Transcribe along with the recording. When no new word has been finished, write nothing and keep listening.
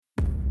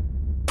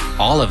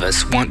All of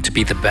us want to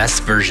be the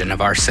best version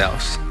of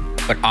ourselves,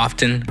 but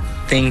often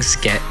things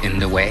get in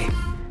the way.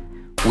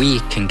 We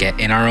can get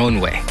in our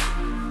own way.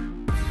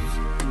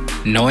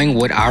 Knowing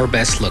what our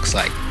best looks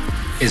like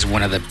is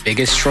one of the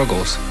biggest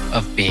struggles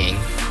of being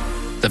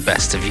the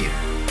best of you.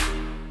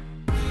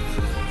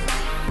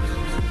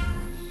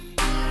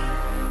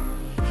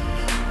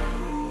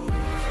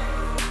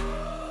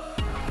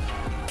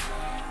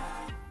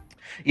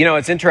 You know,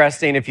 it's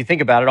interesting if you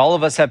think about it. All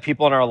of us have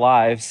people in our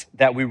lives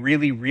that we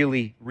really,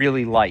 really,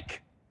 really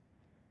like.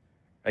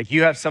 Like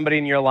you have somebody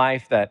in your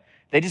life that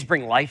they just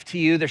bring life to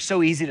you. They're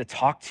so easy to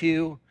talk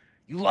to.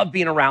 You love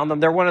being around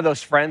them. They're one of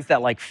those friends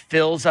that like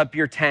fills up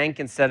your tank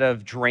instead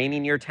of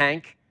draining your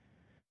tank,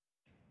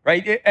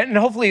 right? And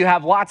hopefully you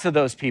have lots of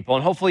those people,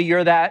 and hopefully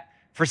you're that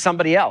for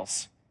somebody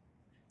else,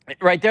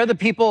 right? They're the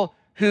people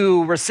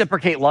who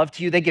reciprocate love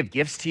to you. They give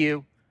gifts to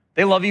you.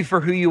 They love you for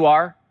who you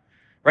are.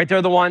 Right?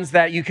 They're the ones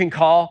that you can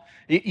call,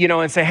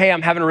 and say, hey,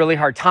 I'm having a really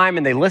hard time.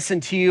 And they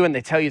listen to you and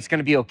they tell you it's going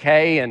to be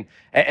okay.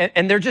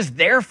 And they're just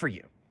there for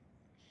you.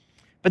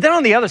 But then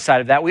on the other side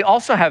of that, we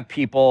also have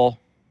people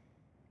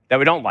that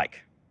we don't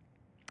like.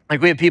 Like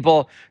we have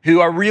people who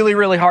are really,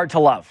 really hard to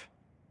love.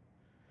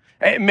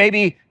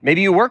 Maybe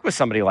you work with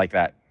somebody like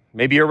that.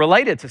 Maybe you're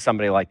related to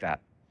somebody like that.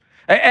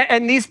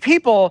 And these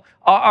people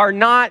are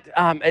not,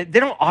 they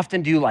don't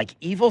often do like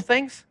evil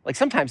things. Like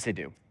sometimes they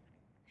do.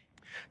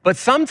 But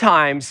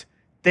sometimes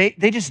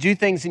they just do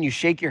things and you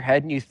shake your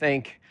head and you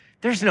think,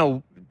 there's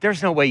no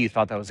way you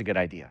thought that was a good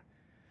idea.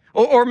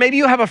 Or maybe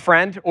you have a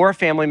friend or a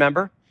family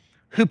member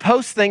who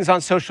posts things on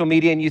social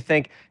media and you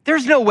think,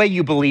 there's no way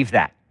you believe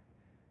that.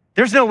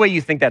 There's no way you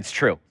think that's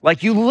true.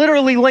 Like you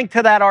literally link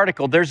to that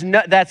article.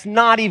 That's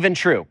not even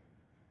true,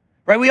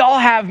 right? We all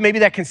have maybe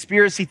that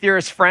conspiracy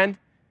theorist friend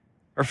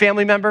or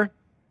family member.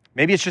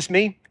 Maybe it's just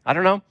me, I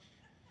don't know.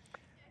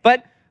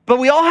 But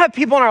we all have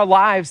people in our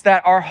lives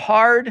that are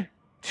hard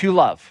to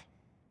love.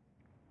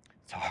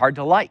 It's hard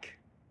to like.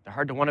 They're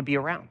hard to want to be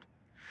around.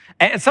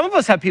 And some of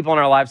us have people in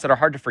our lives that are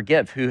hard to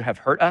forgive, who have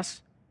hurt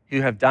us,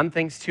 who have done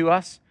things to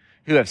us,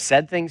 who have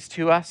said things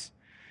to us.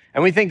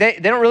 And we think they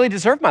don't really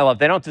deserve my love.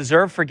 They don't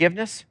deserve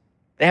forgiveness.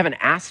 They haven't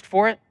asked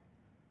for it.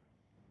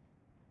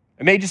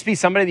 It may just be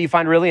somebody that you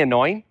find really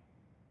annoying.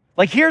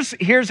 Like here's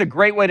a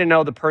great way to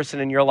know the person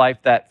in your life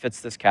that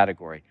fits this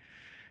category.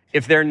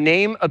 If their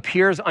name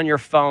appears on your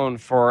phone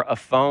for a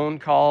phone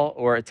call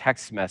or a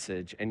text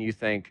message and you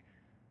think,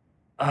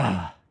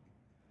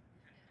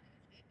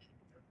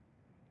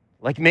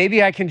 like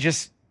maybe I can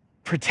just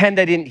pretend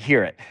I didn't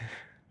hear it.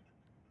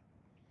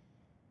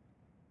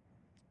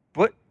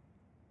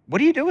 What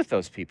do you do with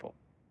those people?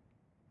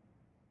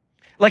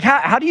 Like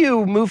how do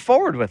you move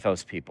forward with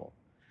those people?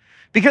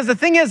 Because the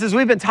thing is, as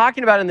we've been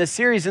talking about in this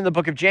series in the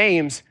book of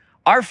James,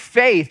 our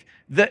faith,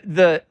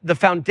 the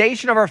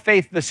foundation of our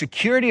faith, the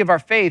security of our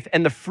faith,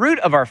 and the fruit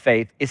of our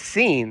faith is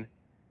seen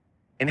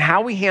in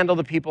how we handle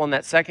the people in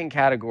that second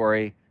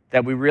category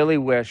that we really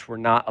wish were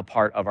not a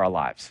part of our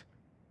lives.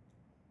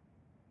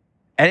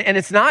 And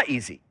it's not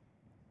easy.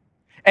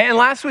 And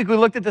last week we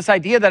looked at this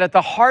idea that at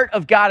the heart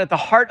of God, at the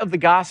heart of the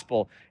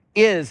gospel,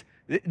 is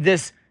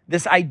this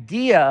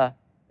idea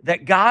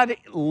that God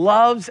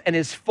loves and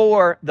is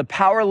for the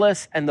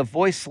powerless and the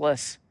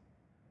voiceless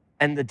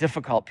and the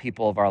difficult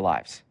people of our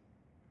lives.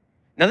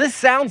 Now, this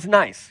sounds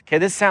nice, okay?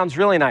 This sounds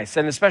really nice.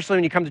 And especially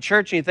when you come to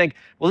church and you think,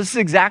 well, this is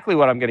exactly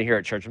what I'm going to hear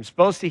at church. I'm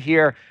supposed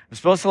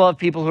to love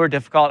people who are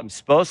difficult. I'm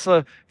supposed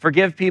to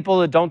forgive people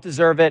that don't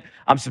deserve it.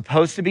 I'm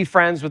supposed to be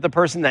friends with the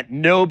person that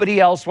nobody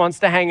else wants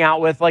to hang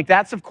out with. Like,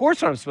 that's, of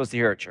course, what I'm supposed to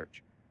hear at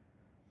church.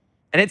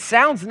 And it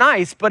sounds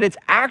nice, but it's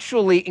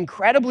actually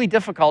incredibly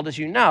difficult, as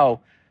you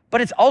know,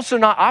 but it's also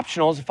not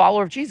optional as a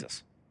follower of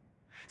Jesus.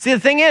 See, the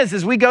thing is,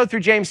 as we go through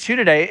James 2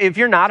 today, if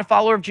you're not a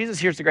follower of Jesus,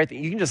 here's the great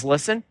thing. You can just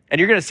listen, and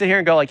you're going to sit here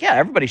and go like, yeah,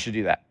 everybody should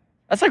do that.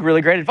 That's like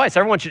really great advice.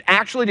 Everyone should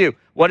actually do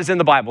what is in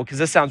the Bible, because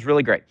this sounds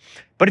really great.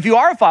 But if you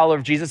are a follower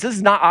of Jesus, this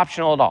is not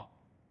optional at all.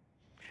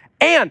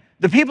 And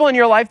the people in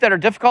your life that are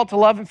difficult to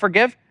love and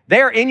forgive,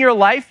 they are in your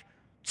life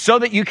so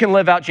that you can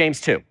live out James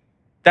 2.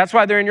 That's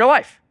why they're in your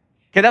life.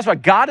 Okay, that's why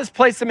God has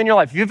placed them in your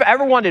life. If you've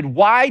ever wondered,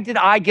 why did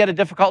I get a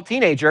difficult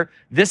teenager?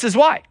 This is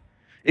why.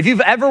 If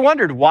you've ever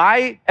wondered,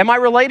 why am I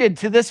related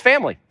to this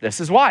family? This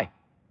is why.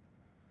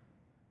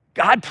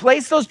 God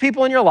placed those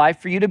people in your life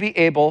for you to be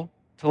able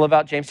to live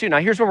out James 2. Now,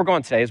 here's where we're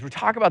going today, is we're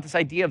talking about this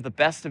idea of the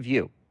best of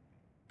you.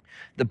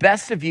 The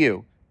best of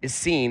you is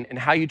seen in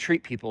how you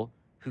treat people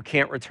who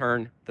can't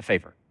return the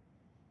favor.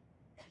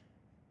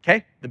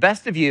 Okay? The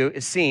best of you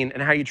is seen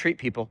in how you treat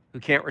people who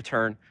can't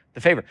return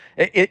the favor.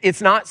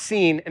 It's not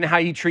seen in how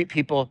you treat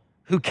people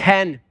who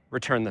can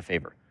return the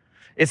favor.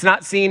 It's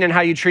not seen in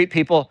how you treat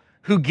people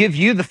who give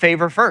you the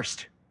favor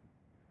first.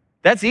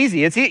 That's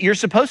easy. You're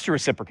supposed to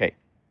reciprocate.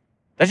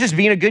 That's just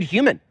being a good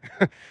human.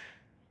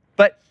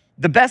 But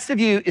the best of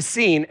you is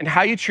seen in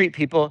how you treat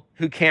people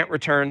who can't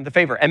return the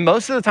favor. And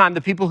most of the time, the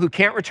people who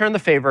can't return the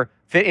favor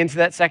fit into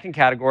that second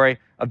category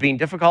of being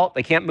difficult.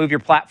 They can't move your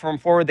platform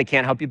forward. They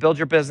can't help you build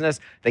your business.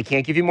 They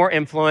can't give you more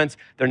influence.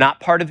 They're not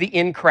part of the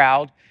in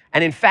crowd.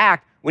 And in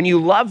fact, when you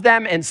love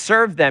them and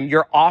serve them,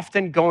 you're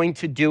often going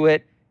to do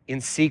it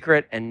in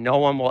secret and no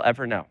one will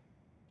ever know.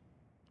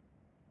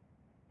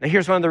 Now,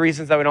 here's one of the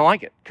reasons that we don't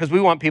like it, because we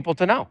want people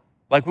to know.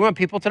 Like, we want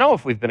people to know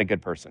if we've been a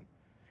good person.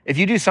 If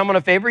you do someone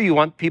a favor, you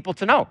want people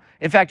to know.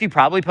 In fact, you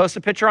probably post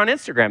a picture on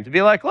Instagram to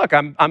be like, look,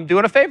 I'm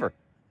doing a favor.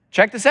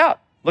 Check this out.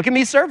 Look at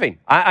me serving.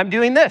 I'm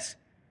doing this.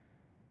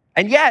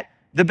 And yet,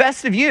 the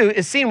best of you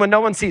is seen when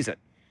no one sees it.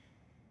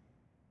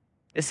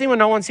 It's seen when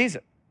no one sees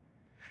it.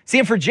 See,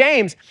 and for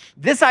James,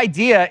 this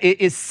idea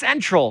is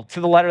central to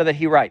the letter that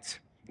he writes.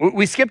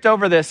 We skipped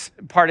over this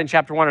part in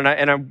chapter 1,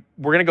 and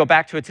we're going to go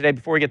back to it today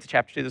before we get to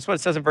chapter 2. This is what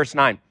it says in verse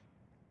 9.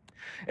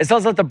 It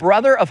says, let the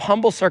brother of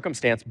humble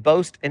circumstance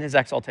boast in his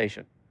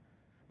exaltation,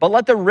 but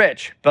let the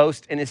rich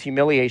boast in his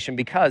humiliation,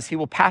 because he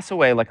will pass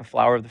away like a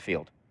flower of the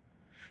field.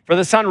 For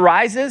the sun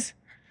rises,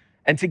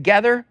 and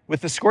together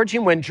with the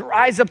scorching wind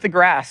dries up the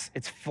grass.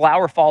 Its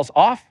flower falls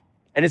off,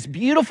 and its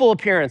beautiful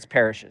appearance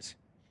perishes.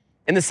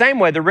 In the same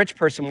way, the rich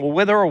person will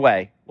wither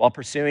away while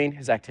pursuing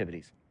his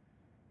activities.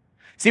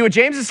 See, what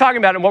James is talking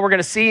about and what we're going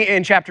to see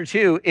in chapter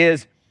 2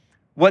 is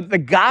what the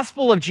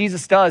gospel of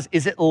Jesus does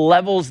is it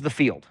levels the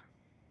field,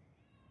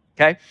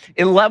 okay?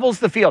 It levels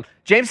the field.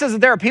 James says that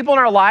there are people in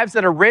our lives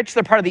that are rich.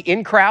 They're part of the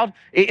in crowd.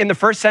 In the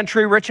first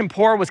century, rich and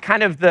poor was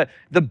kind of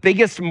the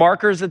biggest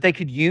markers that they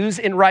could use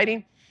in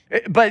writing.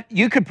 But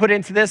you could put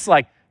into this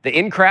like the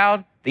in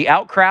crowd, the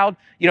out crowd,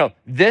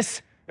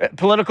 this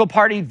political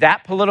party,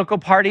 that political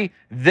party,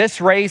 this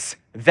race,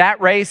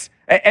 that race.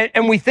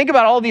 And we think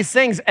about all these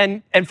things,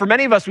 and for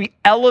many of us, we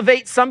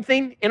elevate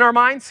something in our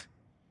minds.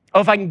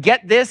 Oh, if I can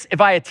get this,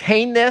 if I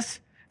attain this,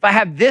 if I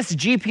have this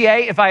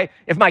GPA,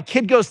 if my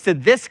kid goes to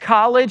this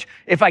college,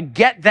 if I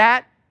get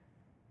that.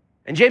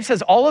 And James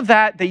says all of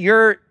that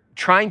you're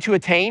trying to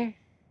attain,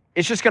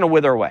 it's just going to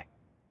wither away.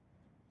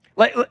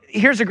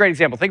 Here's a great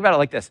example. Think about it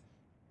like this.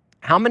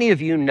 How many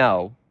of you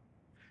know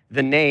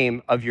the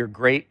name of your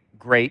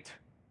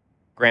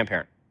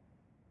great-great-grandparent?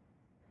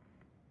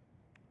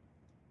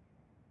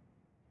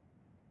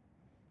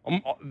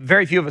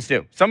 Very few of us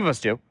do. Some of us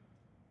do.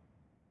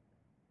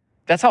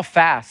 That's how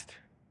fast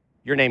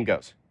your name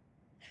goes.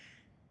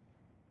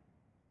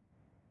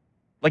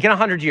 Like in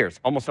 100 years,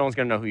 almost no one's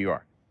going to know who you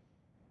are.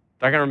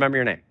 They're going to remember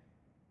your name.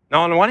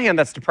 Now, on the one hand,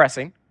 that's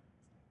depressing.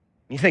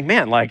 You think,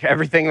 man, like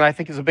everything I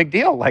think is a big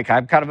deal. Like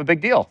I'm kind of a big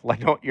deal.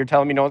 Like you're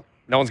telling me no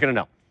one's going to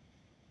know.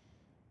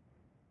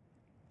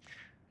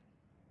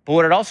 But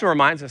what it also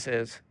reminds us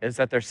is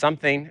that there's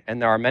something,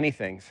 and there are many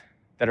things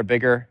that are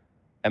bigger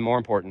and more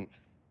important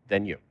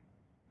than you.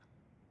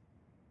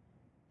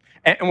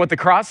 And what the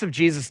cross of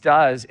Jesus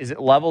does is it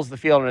levels the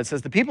field, and it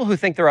says the people who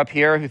think they're up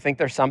here, who think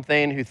they're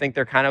something, who think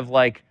they're kind of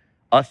like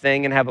a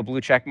thing and have a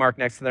blue check mark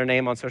next to their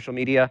name on social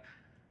media,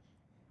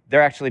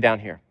 they're actually down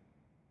here.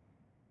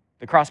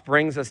 The cross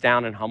brings us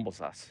down and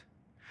humbles us.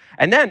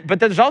 But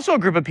there's also a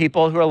group of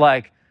people who are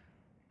like,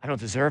 I don't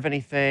deserve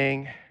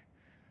anything.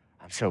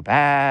 I'm so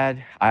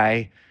bad.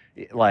 I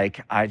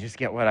just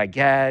get what I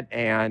get.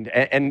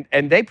 And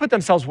they put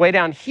themselves way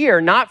down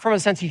here, not from a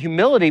sense of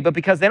humility, but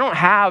because they don't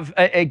have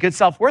a good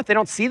self-worth. They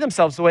don't see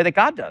themselves the way that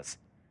God does.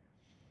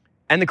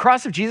 And the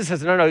cross of Jesus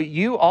says, no,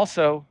 you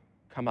also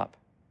come up.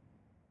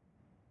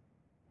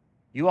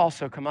 You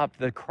also come up.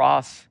 The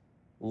cross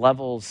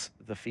levels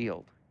the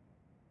field.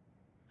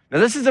 Now,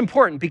 this is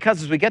important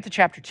because as we get to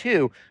chapter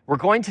 2, we're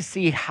going to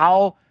see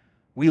how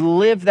we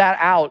live that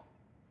out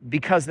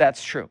because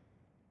that's true,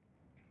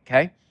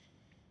 okay?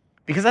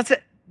 Because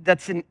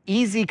that's an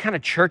easy kind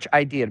of church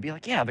idea to be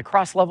like, yeah, the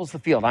cross levels the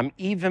field. I'm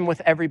even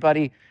with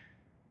everybody.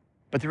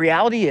 But the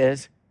reality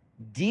is,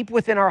 deep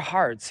within our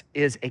hearts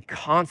is a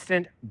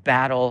constant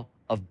battle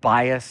of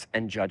bias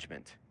and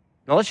judgment.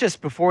 Now,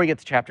 before we get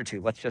to chapter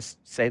 2, let's just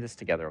say this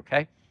together,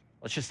 okay?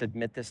 Let's just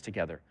admit this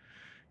together.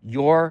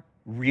 You're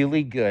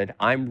really good.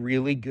 I'm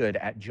really good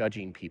at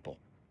judging people.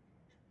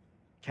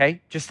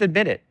 Okay? Just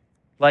admit it.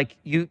 Like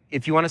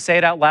if you want to say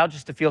it out loud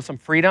just to feel some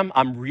freedom,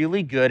 I'm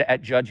really good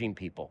at judging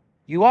people.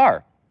 You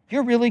are.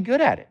 You're really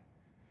good at it.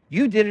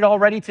 You did it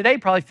already today,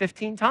 probably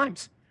 15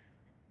 times.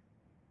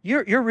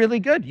 You're really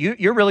good.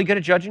 You're really good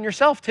at judging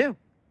yourself too.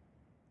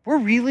 We're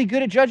really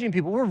good at judging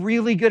people. We're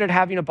really good at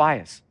having a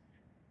bias.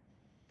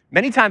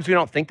 Many times we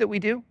don't think that we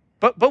do,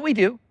 but we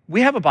do.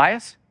 We have a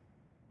bias.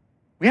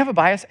 We have a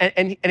bias,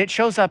 and it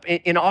shows up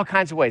in all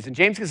kinds of ways. And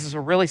James gives us a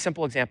really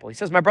simple example. He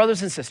says, my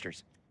brothers and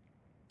sisters,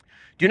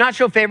 do not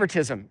show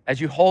favoritism as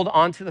you hold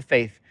on to the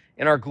faith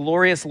in our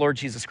glorious Lord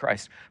Jesus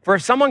Christ. For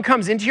if someone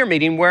comes into your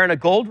meeting wearing a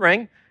gold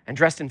ring and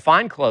dressed in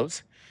fine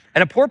clothes,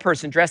 and a poor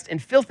person dressed in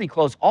filthy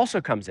clothes also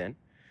comes in,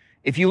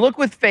 if you look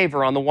with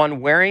favor on the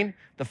one wearing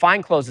the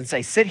fine clothes and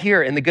say, sit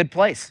here in the good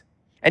place,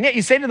 and yet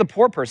you say to the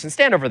poor person,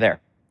 stand over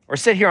there, or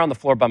sit here on the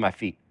floor by my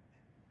feet,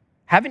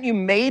 haven't you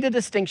made a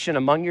distinction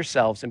among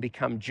yourselves and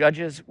become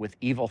judges with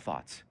evil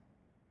thoughts?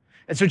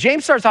 And so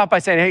James starts off by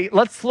saying, hey,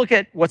 let's look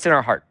at what's in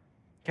our heart,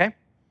 okay?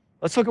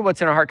 Let's look at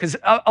what's in our heart, because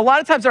a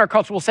lot of times in our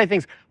culture, we'll say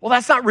things, well,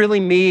 that's not really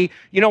me.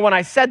 When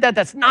I said that,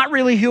 that's not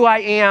really who I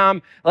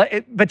am.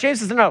 But James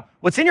says, no,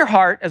 what's in your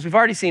heart, as we've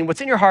already seen,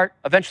 what's in your heart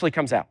eventually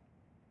comes out,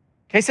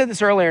 Okay, I said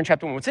this earlier in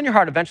chapter 1. What's in your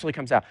heart eventually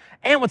comes out.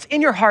 And what's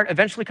in your heart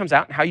eventually comes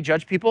out in how you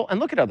judge people and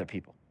look at other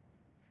people.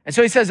 And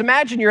so he says,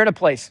 imagine you're at a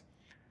place,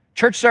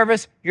 church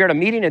service, you're at a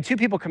meeting, and two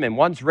people come in.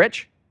 One's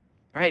rich,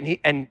 right?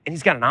 And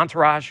he's got an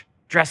entourage,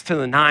 dressed to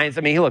the nines.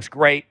 I mean, he looks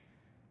great.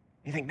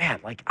 You think, man,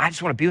 like, I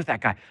just want to be with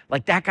that guy.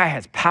 Like, that guy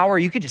has power.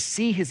 You could just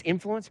see his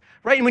influence,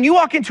 right? And when you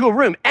walk into a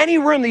room, any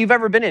room that you've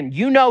ever been in,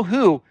 you know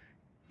who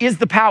is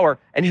the power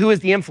and who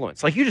is the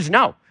influence. Like, you just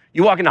know.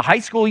 You walk into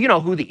high school, you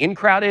know who the in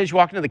crowd is. You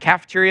walk into the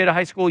cafeteria at a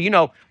high school, you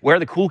know where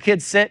the cool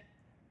kids sit.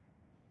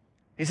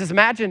 He says,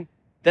 imagine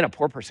then a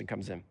poor person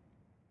comes in.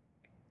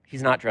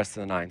 He's not dressed to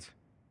the nines.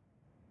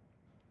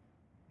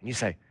 And you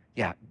say,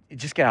 yeah,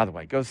 just get out of the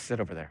way. Go sit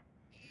over there.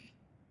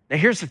 Now,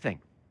 here's the thing.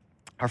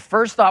 Our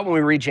first thought when we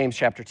read James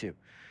chapter 2,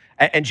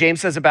 and James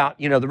says about,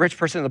 the rich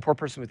person and the poor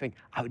person, we think,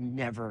 I would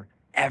never,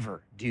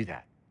 ever do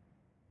that.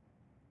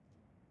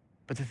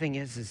 But the thing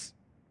is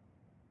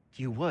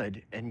you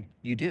would, and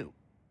you do.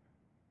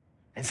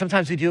 And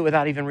sometimes we do it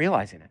without even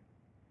realizing it.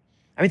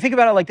 I mean, think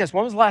about it like this.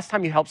 When was the last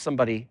time you helped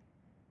somebody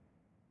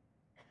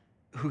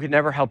who could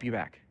never help you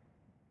back?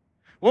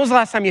 When was the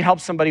last time you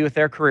helped somebody with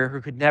their career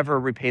who could never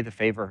repay the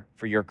favor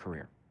for your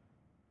career?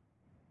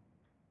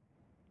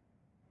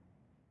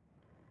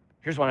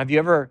 Here's one. Have you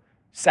ever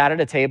sat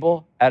at a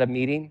table at a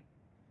meeting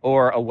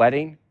or a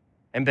wedding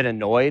and been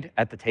annoyed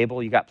at the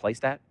table you got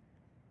placed at?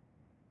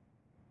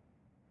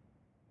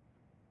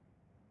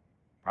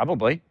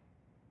 Probably.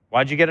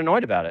 Why'd you get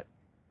annoyed about it?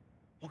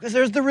 Well, because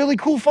there's the really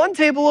cool fun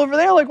table over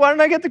there. Like, why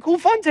didn't I get the cool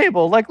fun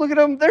table? Like, look at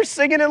them. They're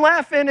singing and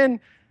laughing, and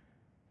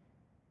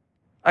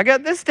I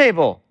got this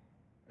table,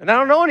 and I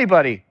don't know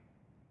anybody.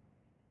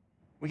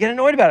 We get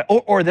annoyed about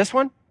it. Or this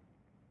one.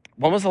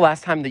 When was the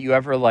last time that you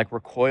ever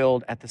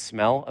recoiled at the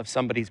smell of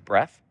somebody's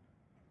breath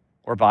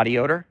or body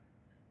odor?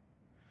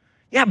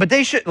 Yeah, but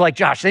they should,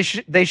 Josh,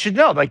 they should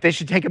know. Like, they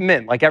should take a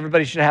mint. Like,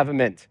 everybody should have a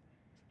mint.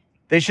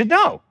 They should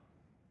know.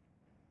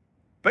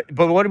 But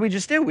what did we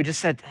just do? We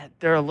just said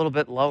they're a little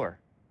bit lower.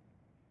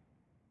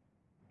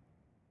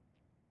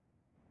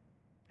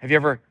 Have you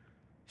ever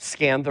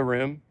scanned the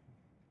room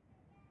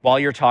while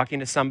you're talking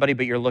to somebody,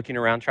 but you're looking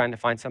around trying to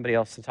find somebody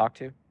else to talk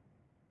to? Did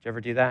you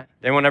ever do that?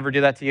 Did anyone ever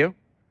do that to you?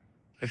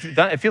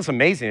 It feels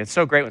amazing. It's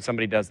so great when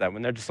somebody does that.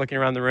 When they're just looking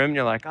around the room and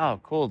you're like, oh,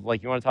 cool.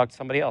 Like, you want to talk to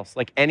somebody else,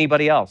 like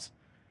anybody else.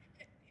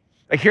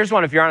 Like, here's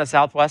one. If you're on a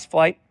Southwest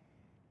flight,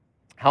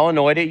 how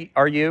annoyed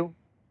are you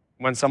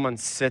when someone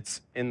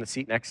sits in the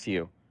seat next to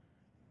you?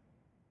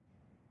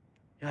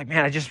 You're like,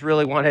 man, I just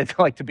really wanted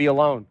to be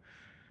alone.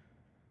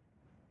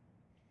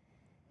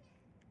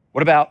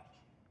 What about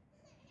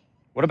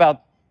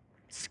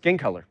skin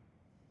color?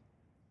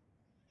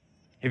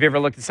 Have you ever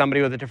looked at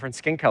somebody with a different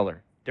skin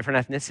color,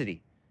 different ethnicity,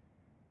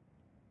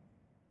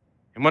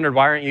 and wondered,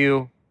 why aren't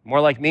you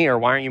more like me, or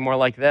why aren't you more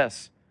like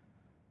this?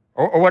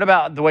 Or what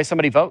about the way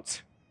somebody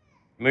votes?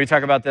 Maybe we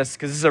talk about this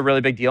because this is a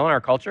really big deal in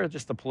our culture,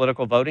 just the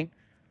political voting. Do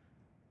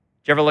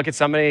you ever look at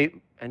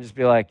somebody and just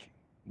be like,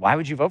 why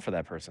would you vote for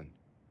that person?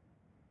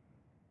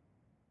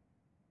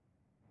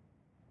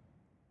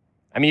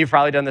 I mean, you've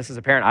probably done this as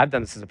a parent. I've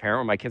done this as a parent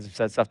where my kids have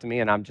said stuff to me,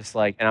 and I'm just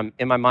like, and I'm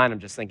in my mind, I'm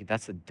just thinking,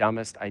 that's the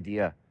dumbest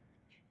idea.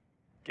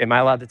 Am I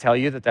allowed to tell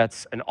you that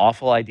that's an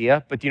awful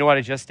idea? But do you know what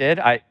I just did?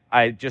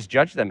 I just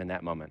judged them in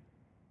that moment.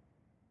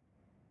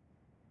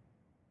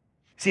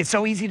 See, it's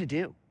so easy to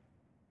do.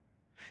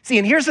 See,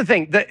 and here's the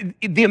thing.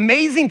 The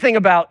amazing thing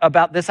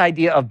about this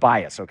idea of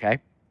bias,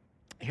 okay?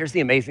 Here's the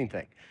amazing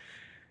thing,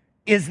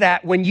 is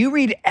that when you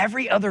read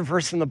every other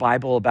verse in the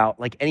Bible about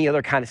any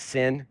other kind of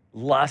sin,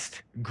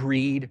 lust,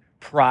 greed,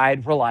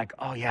 pride, we're like,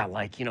 oh yeah,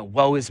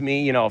 woe is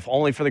me, if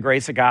only for the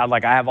grace of God,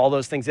 I have all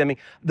those things in me.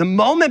 The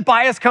moment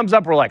bias comes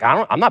up, we're like,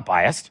 I'm not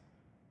biased.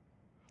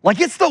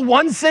 It's the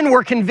one sin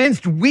we're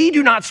convinced we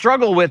do not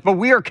struggle with, but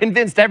we are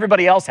convinced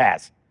everybody else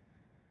has.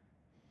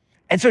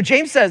 And so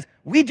James says,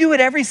 we do it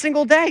every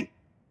single day.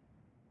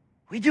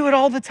 We do it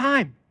all the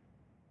time.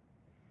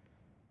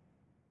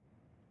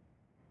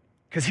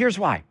 Because here's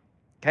why,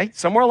 okay?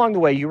 Somewhere along the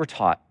way, you were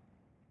taught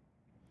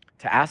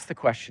to ask the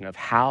question of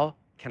how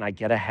can I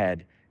get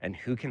ahead and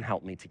who can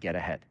help me to get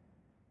ahead?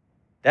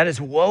 That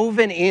is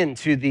woven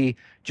into the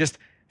just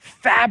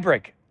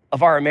fabric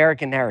of our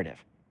American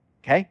narrative,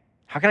 okay?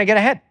 How can I get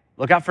ahead?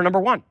 Look out for number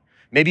one.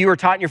 Maybe you were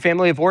taught in your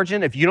family of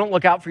origin, if you don't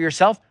look out for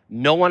yourself,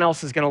 no one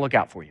else is going to look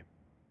out for you.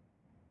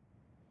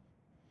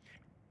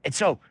 And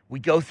so we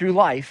go through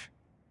life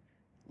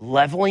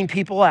leveling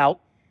people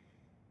out,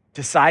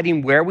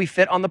 deciding where we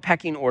fit on the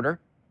pecking order.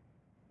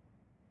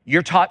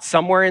 You're taught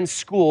somewhere in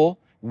school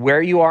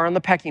where you are on the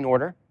pecking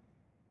order,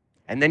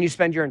 and then you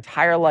spend your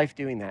entire life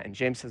doing that. And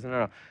James says,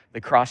 no, the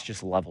cross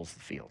just levels the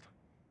field.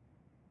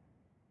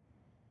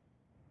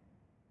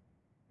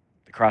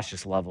 The cross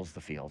just levels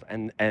the field.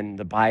 And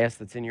the bias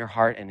that's in your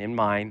heart and in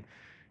mine,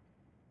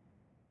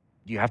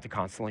 you have to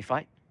constantly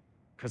fight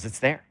because it's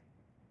there.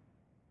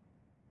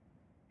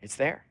 It's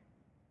there.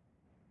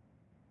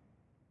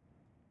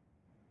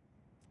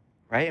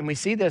 Right? And we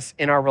see this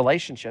in our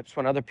relationships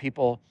when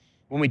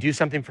we do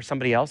something for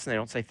somebody else and they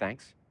don't say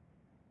thanks.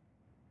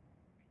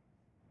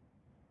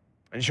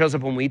 And it shows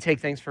up when we take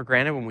things for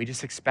granted, when we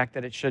just expect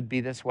that it should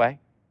be this way.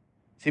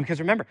 See, because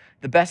remember,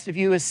 the best of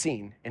you is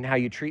seen in how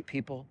you treat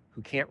people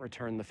who can't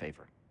return the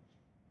favor.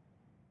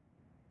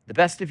 The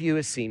best of you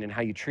is seen in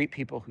how you treat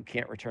people who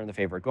can't return the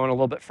favor. Going a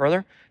little bit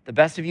further, the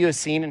best of you is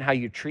seen in how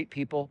you treat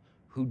people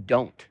who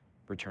don't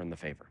return the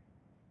favor.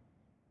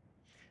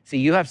 See,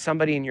 you have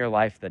somebody in your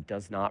life that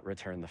does not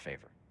return the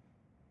favor.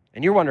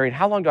 And you're wondering,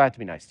 how long do I have to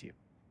be nice to you?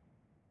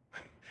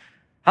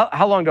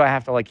 How long do I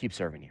have to keep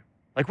serving you?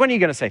 When are you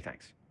going to say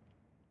thanks?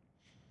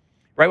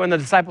 Right when the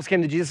disciples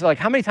came to Jesus, they're like,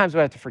 how many times do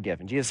I have to forgive?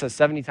 And Jesus says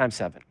 70 times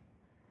 7.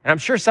 And I'm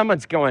sure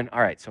someone's going,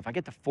 all right, so if I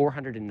get to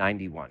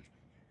 491.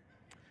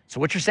 So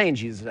what you're saying,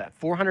 Jesus, is at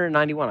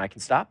 491, I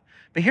can stop?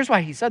 But here's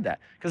why he said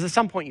that. Because at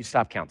some point you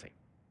stop counting.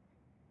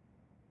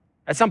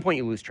 At some point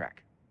you lose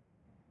track.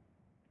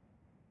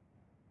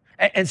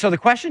 And so the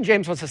question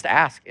James wants us to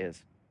ask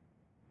is,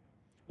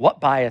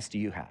 what bias do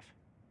you have?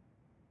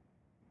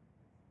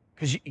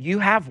 Because you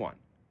have one.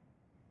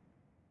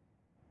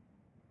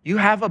 You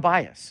have a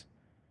bias.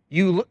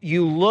 You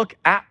look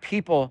at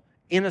people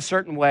in a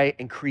certain way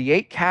and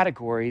create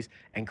categories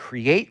and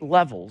create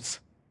levels.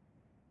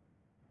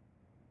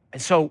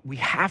 And so we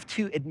have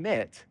to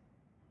admit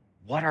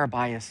what our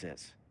bias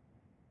is.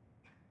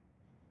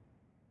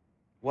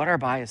 What our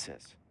bias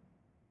is.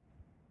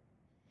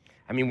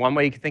 I mean, one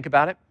way you can think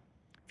about it,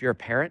 if you're a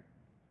parent,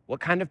 what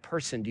kind of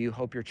person do you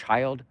hope your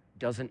child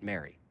doesn't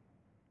marry?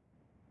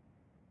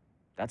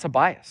 That's a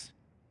bias.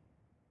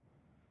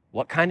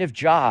 What kind of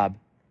job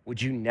would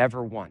you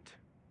never want?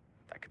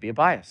 That could be a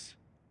bias.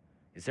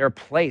 Is there a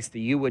place that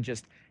you would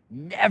just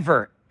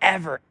never,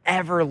 ever,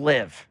 ever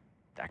live?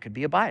 That could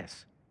be a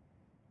bias.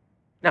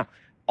 Now,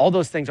 all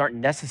those things aren't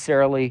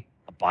necessarily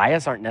a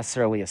bias, aren't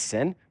necessarily a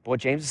sin, but what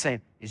James is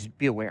saying is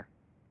be aware.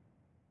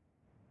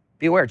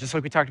 Be aware, just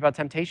like we talked about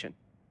temptation.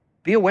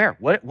 Be aware.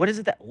 What is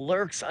it that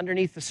lurks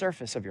underneath the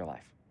surface of your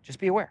life? Just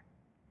be aware.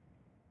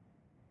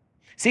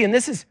 See, and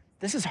this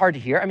is hard to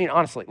hear. I mean,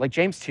 honestly,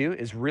 James 2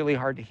 is really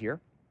hard to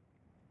hear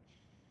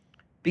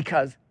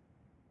because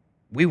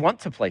we want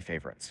to play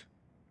favorites.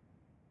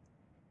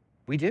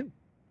 We do.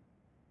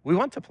 We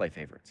want to play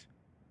favorites.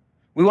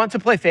 We want to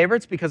play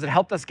favorites because it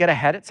helped us get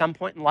ahead at some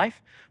point in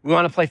life. We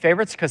want to play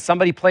favorites because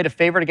somebody played a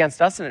favorite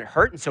against us and it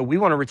hurt, and so we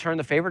want to return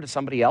the favor to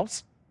somebody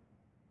else.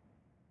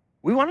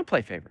 We want to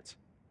play favorites.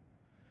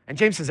 And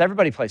James says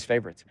everybody plays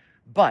favorites,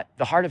 but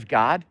the heart of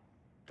God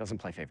doesn't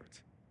play favorites.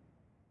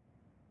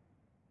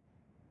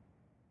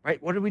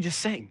 Right? What did we just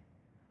sing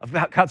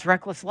about God's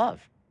reckless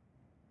love?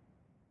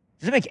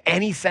 Does it make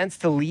any sense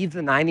to leave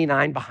the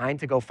 99 behind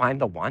to go find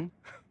the one?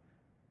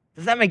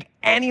 Does that make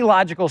any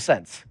logical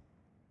sense?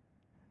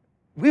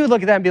 We would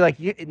look at that and be like,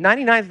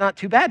 99 is not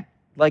too bad.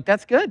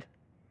 That's good.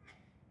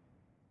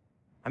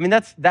 I mean,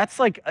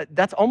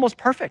 that's almost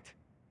perfect.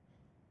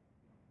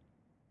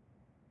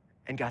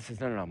 And God says,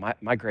 no.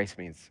 My grace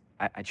means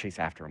I chase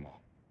after them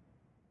all.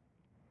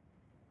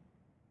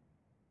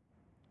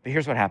 But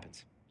here's what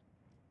happens.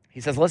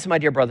 He says, listen, my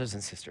dear brothers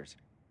and sisters.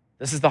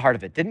 This is the heart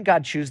of it. Didn't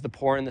God choose the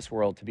poor in this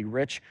world to be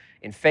rich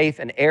in faith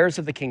and heirs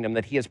of the kingdom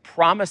that he has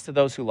promised to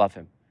those who love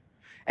him?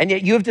 And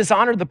yet you have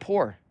dishonored the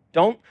poor.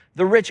 Don't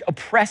the rich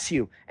oppress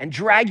you and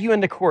drag you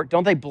into court?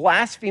 Don't they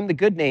blaspheme the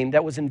good name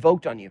that was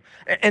invoked on you?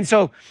 And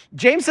so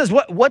James says,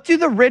 what do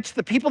the rich,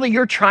 the people that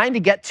you're trying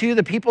to get to,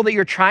 the people that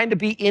you're trying to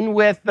be in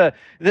with, the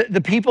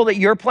people that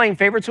you're playing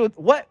favorites with,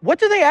 what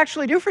do they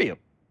actually do for you?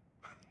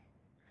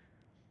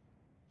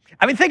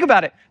 I mean, think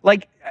about it.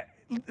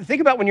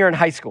 Think about when you're in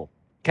high school,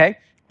 okay?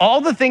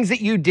 All the things that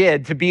you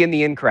did to be in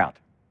the in crowd.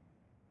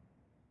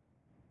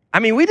 I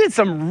mean, we did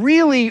some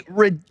really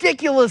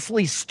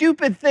ridiculously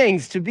stupid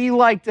things to be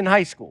liked in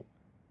high school.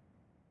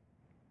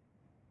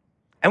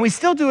 And we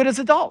still do it as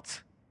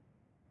adults.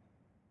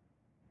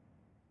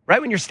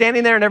 Right? When you're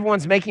standing there and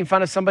everyone's making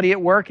fun of somebody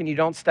at work and you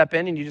don't step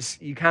in and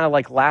you kind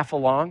of laugh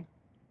along.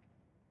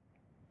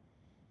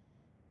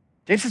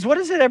 James says, what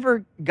has it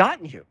ever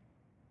gotten you?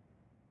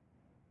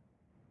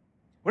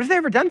 What have they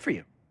ever done for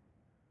you?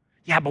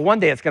 Yeah, but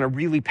one day it's going to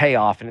really pay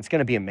off and it's going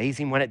to be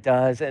amazing when it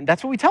does. And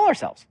that's what we tell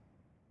ourselves.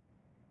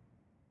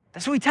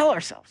 That's what we tell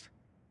ourselves.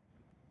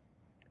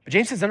 But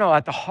James says, no,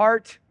 at the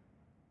heart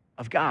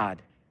of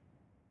God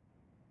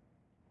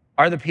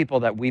are the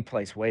people that we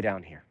place way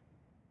down here.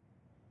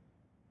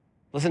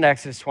 Listen to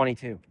Exodus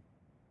 22.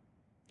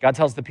 God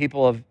tells the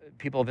people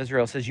of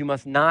Israel, says, you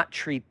must not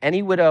treat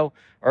any widow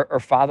or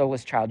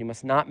fatherless child. You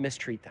must not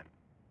mistreat them.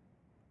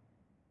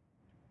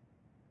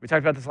 We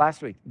talked about this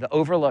last week. The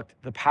overlooked,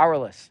 the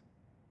powerless.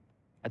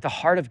 At the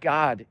heart of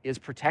God is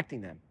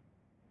protecting them.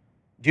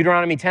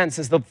 Deuteronomy 10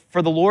 says,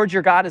 for the Lord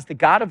your God is the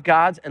God of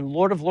gods and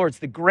Lord of lords,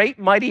 the great,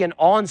 mighty, and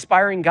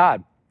awe-inspiring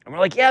God. And we're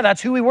like, yeah,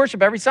 that's who we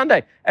worship every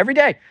Sunday, every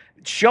day.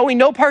 Showing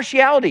no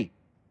partiality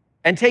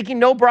and taking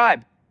no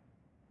bribe.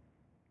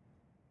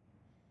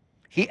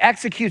 He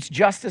executes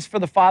justice for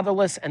the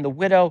fatherless and the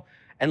widow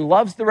and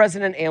loves the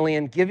resident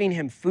alien, giving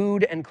him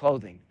food and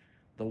clothing.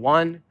 The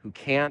one who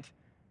can't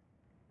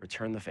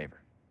return the favor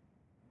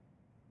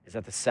is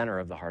at the center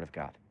of the heart of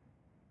God.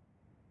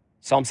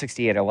 Psalm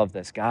 68, I love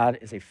this. God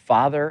is a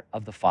father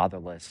of the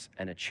fatherless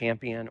and a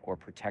champion or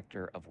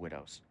protector of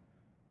widows.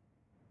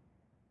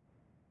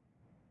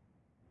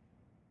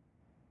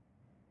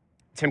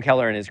 Tim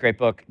Keller, in his great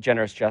book,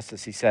 Generous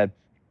Justice, he said,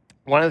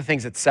 one of the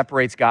things that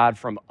separates God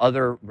from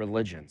other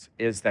religions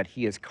is that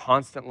he is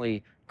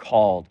constantly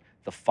called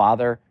the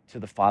father to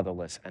the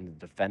fatherless and the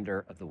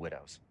defender of the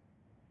widows.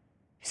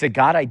 He said,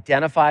 God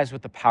identifies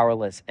with the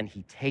powerless and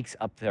he takes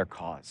up their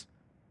cause.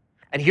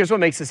 And here's what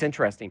makes this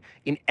interesting.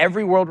 In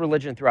every world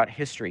religion throughout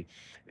history,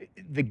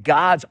 the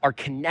gods are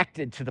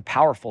connected to the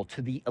powerful,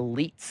 to the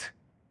elites.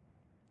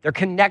 They're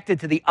connected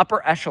to the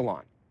upper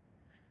echelon.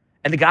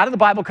 And the God of the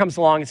Bible comes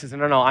along and says,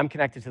 no, I'm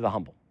connected to the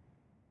humble.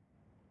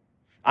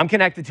 I'm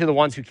connected to the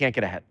ones who can't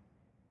get ahead.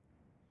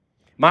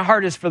 My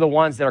heart is for the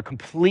ones that are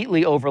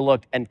completely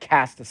overlooked and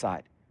cast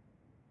aside.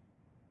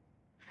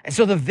 And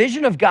so the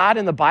vision of God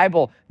in the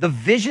Bible, the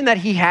vision that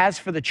he has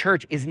for the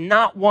church is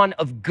not one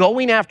of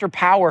going after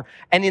power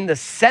and in the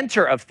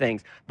center of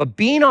things, but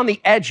being on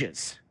the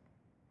edges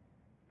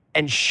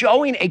and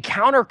showing a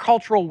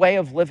countercultural way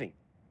of living.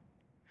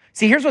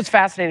 See, here's what's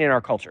fascinating in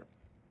our culture.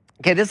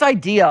 Okay, this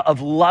idea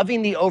of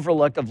loving the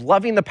overlooked, of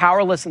loving the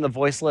powerless and the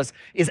voiceless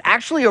is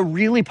actually a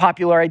really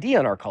popular idea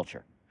in our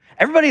culture.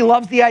 Everybody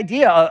loves the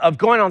idea of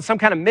going on some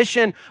kind of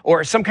mission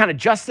or some kind of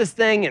justice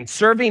thing and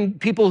serving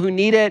people who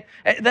need it.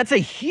 That's a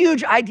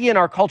huge idea in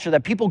our culture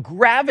that people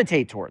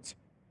gravitate towards.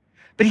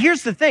 But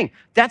here's the thing,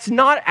 that's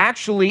not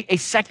actually a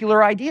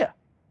secular idea.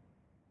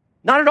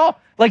 Not at all.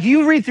 Like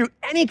you read through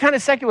any kind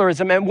of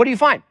secularism and what do you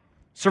find?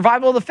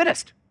 Survival of the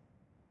fittest.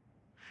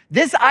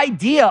 This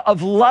idea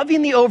of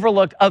loving the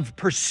overlooked, of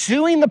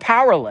pursuing the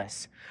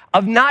powerless,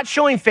 of not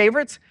showing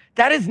favorites,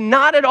 that is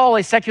not at all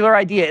a secular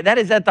idea. That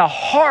is at the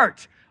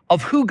heart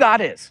of who God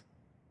is.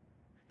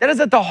 That is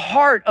at the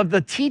heart of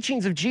the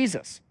teachings of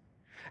Jesus.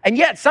 And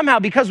yet somehow,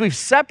 because we've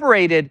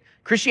separated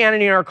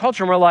Christianity in our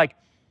culture, and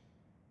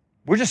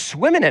we're just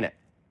swimming in it.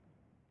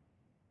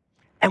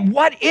 And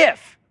what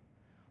if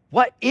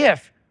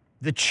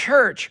the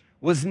church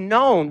was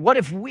known, what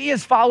if we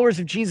as followers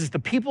of Jesus, the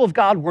people of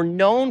God, were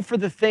known for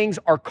the things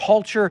our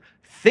culture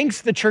thinks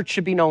the church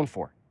should be known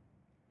for?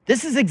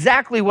 This is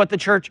exactly what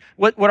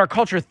our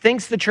culture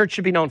thinks the church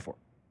should be known for.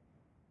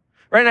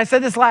 Right, and I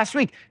said this last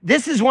week.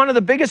 This is one of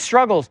the biggest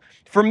struggles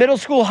for middle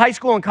school, high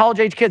school, and college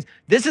age kids.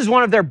 This is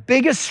one of their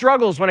biggest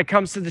struggles when it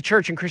comes to the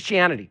church and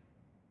Christianity.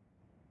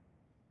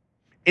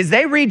 Is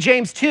they read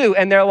James 2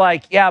 and they're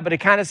like, yeah, but it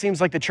kind of seems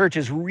like the church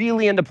is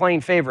really into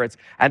playing favorites,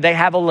 and they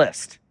have a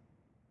list.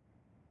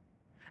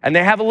 And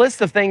they have a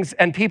list of things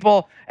and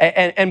people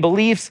and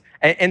beliefs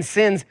and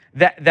sins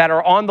that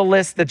are on the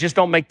list that just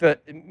don't make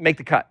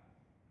the cut.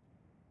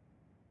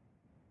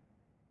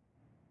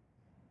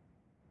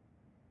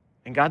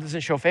 And God doesn't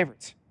show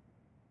favorites.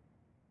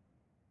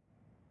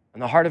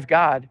 And the heart of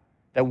God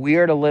that we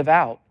are to live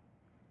out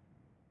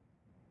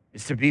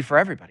is to be for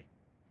everybody.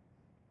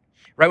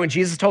 Right, when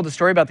Jesus told the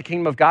story about the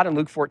kingdom of God in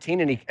Luke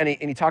 14, and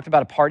he talked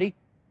about a party,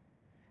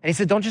 and he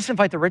said, don't just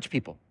invite the rich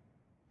people.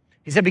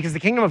 He said, because the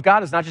kingdom of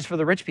God is not just for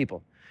the rich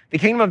people. The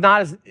kingdom of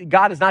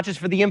God is not just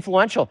for the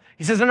influential.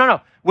 He says,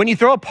 no. When you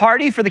throw a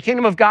party for the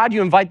kingdom of God,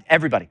 you invite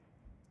everybody.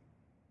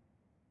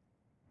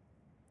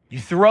 You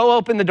throw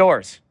open the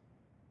doors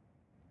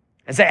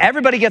and say,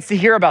 everybody gets to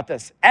hear about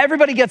this.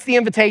 Everybody gets the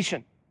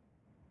invitation.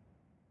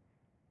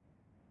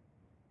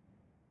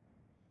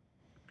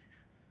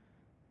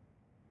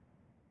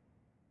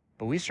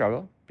 But we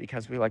struggle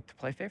because we like to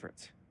play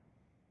favorites.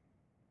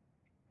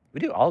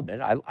 We do, I'll admit,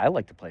 I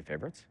like to play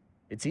favorites.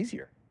 It's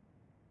easier.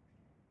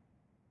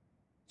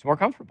 It's more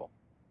comfortable.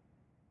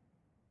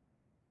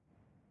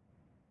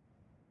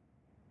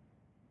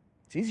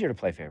 It's easier to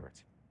play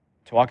favorites.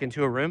 To walk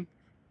into a room.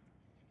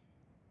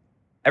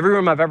 Every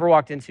room I've ever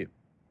walked into,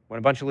 when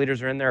a bunch of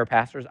leaders are in there or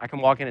pastors, I can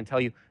walk in and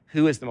tell you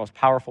who is the most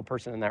powerful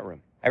person in that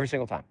room. Every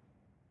single time.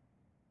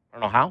 I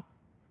don't know how.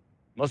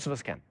 Most of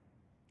us can.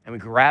 And we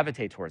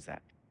gravitate towards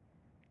that.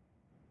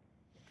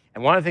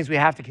 And one of the things we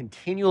have to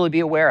continually be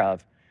aware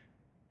of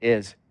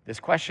is this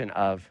question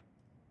of,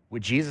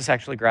 would Jesus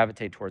actually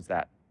gravitate towards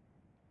that?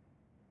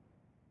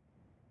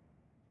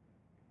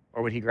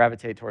 Or would he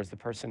gravitate towards the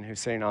person who's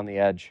sitting on the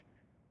edge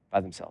by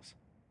themselves?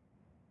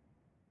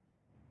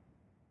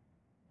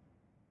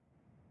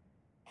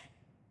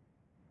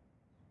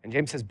 And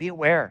James says, be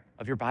aware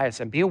of your bias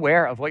and be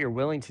aware of what you're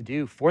willing to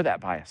do for that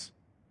bias.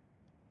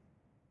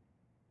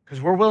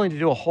 Because we're willing to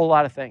do a whole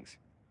lot of things.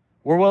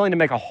 We're willing to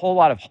make a whole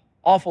lot of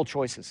awful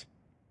choices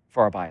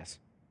for our bias.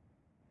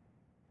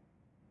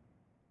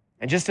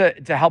 And just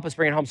to help us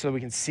bring it home so that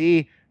we can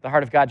see the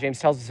heart of God, James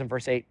tells us in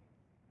verse 8,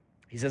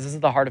 he says, this is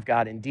the heart of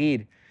God.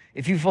 Indeed,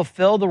 if you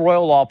fulfill the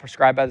royal law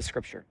prescribed by the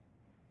scripture,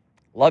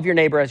 love your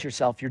neighbor as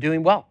yourself, you're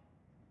doing well.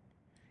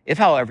 If,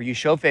 however, you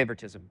show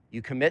favoritism,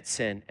 you commit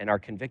sin and are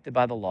convicted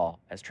by the law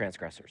as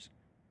transgressors.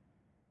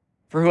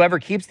 For whoever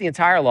keeps the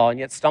entire law and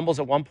yet stumbles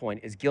at one point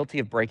is guilty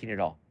of breaking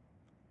it all.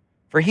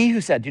 For he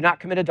who said, do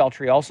not commit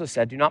adultery, also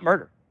said, do not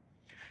murder.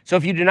 So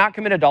if you do not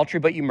commit adultery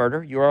but you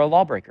murder, you are a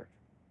lawbreaker.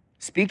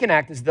 speak and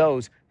act as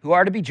those who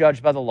are to be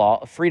judged by the law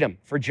of freedom.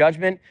 For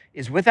judgment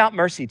is without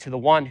mercy to the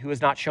one who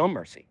has not shown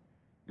mercy.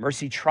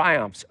 Mercy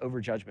triumphs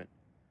over judgment.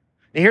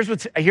 Now here's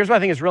what I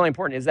think is really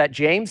important is that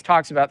James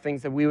talks about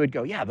things that we would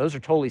go, yeah, those are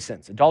totally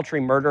sins. Adultery,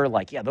 murder,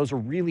 like, yeah, those are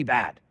really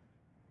bad.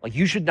 Like,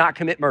 you should not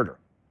commit murder.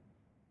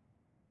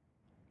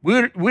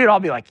 We'd all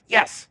be like,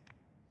 yes,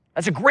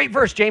 that's a great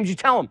verse, James, you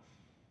tell him.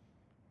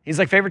 He's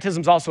like,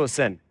 favoritism's also a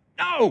sin.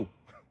 No.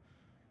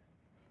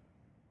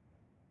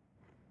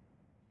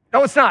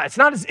 No, it's not.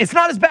 It's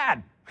not as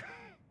bad.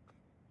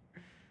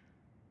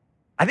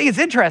 I think it's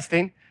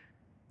interesting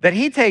that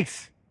he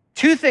takes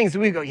two things that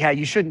we go, yeah,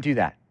 you shouldn't do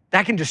that.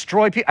 That can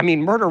destroy people. I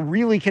mean, murder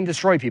really can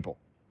destroy people.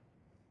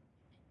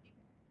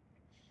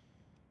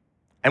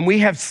 And we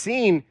have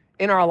seen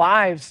in our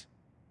lives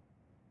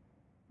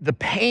the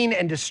pain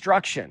and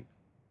destruction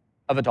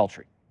of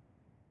adultery.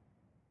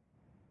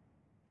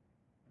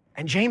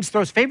 And James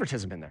throws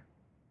favoritism in there.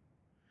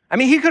 I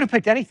mean, he could have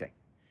picked anything.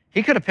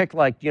 He could have picked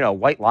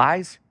white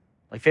lies,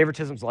 like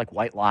favoritism's like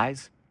white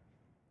lies.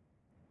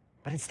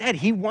 But instead,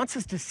 he wants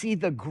us to see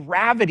the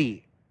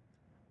gravity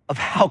of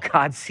how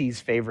God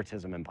sees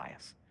favoritism and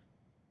bias.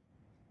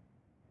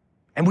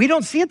 And we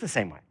don't see it the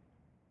same way.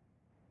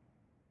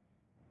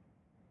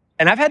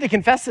 And I've had to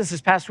confess this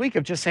past week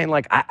of just saying,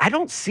 like, I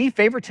don't see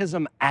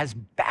favoritism as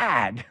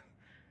bad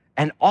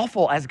and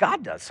awful as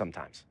God does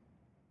sometimes.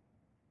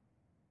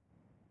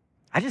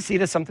 I just see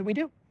it as something we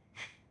do.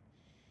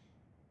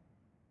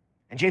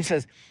 And James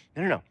says,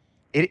 no.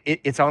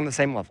 It's on the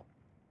same level.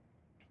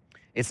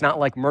 It's not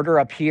like murder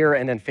up here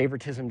and then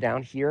favoritism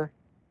down here.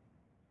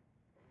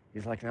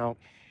 He's like, no,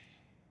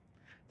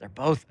 they're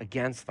both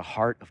against the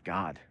heart of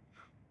God.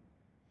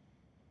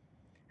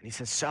 And he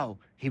says, so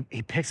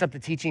he picks up the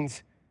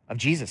teachings of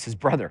Jesus, his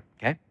brother,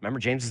 okay? Remember,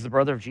 James is the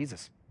brother of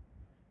Jesus.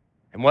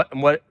 And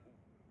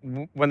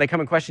when they come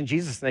and question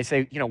Jesus and they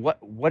say,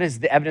 what is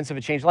the evidence of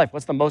a changed life?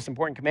 What's the most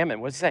important commandment?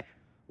 What does it say?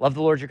 Love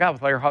the Lord your God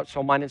with all your heart,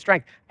 soul, mind, and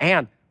strength,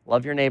 and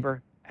love your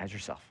neighbor as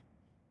yourself.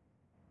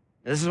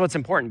 This is what's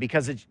important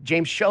because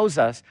James shows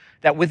us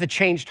that with a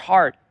changed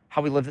heart,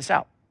 how we live this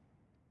out.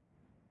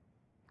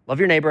 Love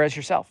your neighbor as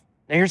yourself.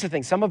 Now, here's the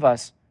thing. Some of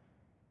us,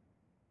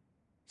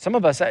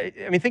 I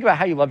mean, think about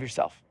how you love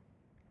yourself.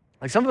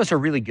 Like, some of us are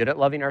really good at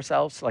loving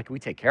ourselves. Like, we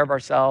take care of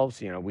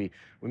ourselves. We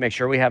make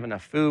sure we have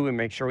enough food. We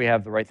make sure we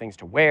have the right things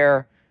to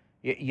wear.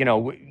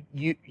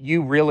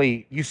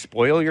 You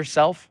spoil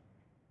yourself.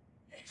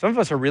 Some of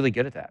us are really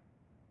good at that.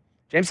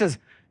 James says,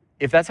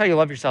 if that's how you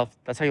love yourself,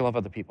 that's how you love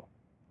other people.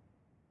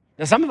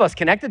 Now, some of us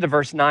connected to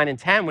verse 9 and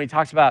 10 when he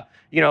talks about,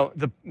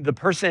 the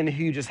person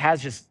who just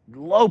has just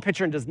low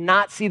picture and does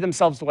not see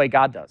themselves the way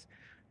God does.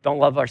 Don't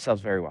love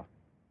ourselves very well.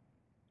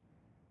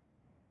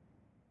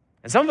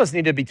 And some of us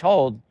need to be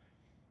told,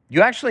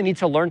 you actually need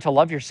to learn to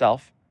love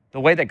yourself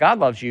the way that God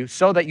loves you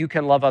so that you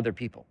can love other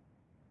people.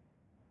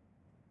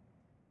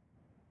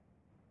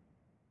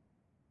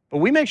 But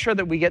we make sure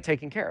that we get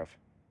taken care of.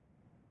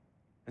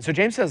 And so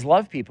James says,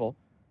 love people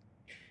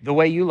the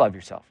way you love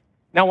yourself.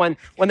 Now, when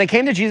they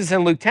came to Jesus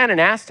in Luke 10 and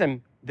asked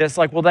him this,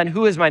 like, well, then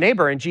who is my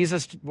neighbor? And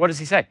Jesus, what does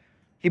he say?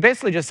 He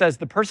basically just says,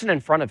 the person in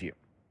front of you.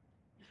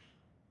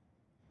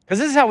 Because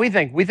this is how we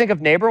think. We think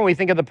of neighbor when we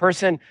think of the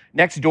person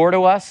next door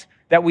to us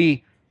that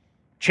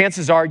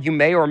chances are you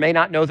may or may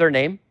not know their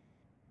name.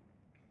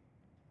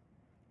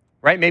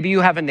 Right? Maybe you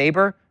have a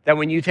neighbor that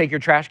when you take your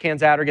trash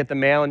cans out or get the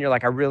mail and you're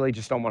like, I really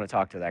just don't want to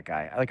talk to that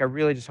guy. I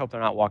really just hope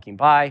they're not walking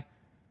by.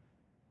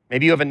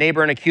 Maybe you have a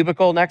neighbor in a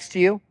cubicle next to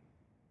you.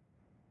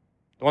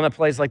 The one that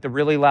plays like the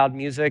really loud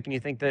music, and you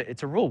think that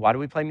it's a rule. Why do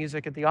we play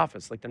music at the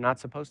office? Like, they're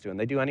not supposed to, and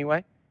they do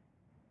anyway.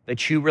 They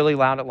chew really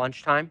loud at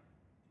lunchtime.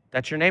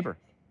 That's your neighbor,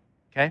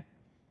 okay?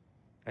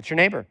 That's your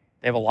neighbor.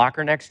 They have a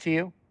locker next to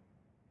you.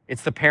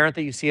 It's the parent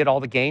that you see at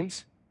all the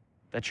games.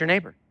 That's your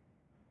neighbor.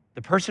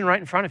 The person right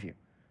in front of you.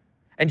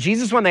 And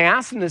Jesus, when they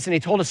asked him this and he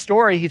told a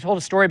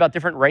story about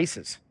different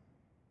races.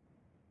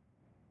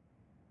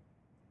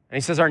 And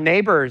he says, our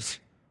neighbors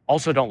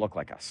also don't look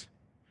like us.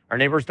 Our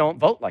neighbors don't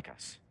vote like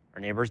us. Our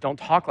neighbors don't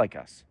talk like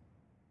us.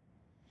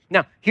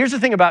 Now, here's the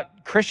thing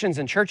about Christians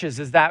and churches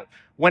is that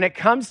when it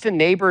comes to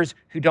neighbors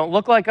who don't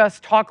look like us,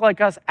 talk like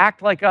us,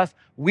 act like us,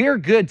 we're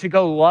good to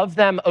go love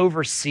them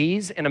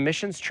overseas in a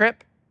missions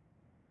trip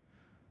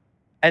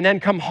and then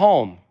come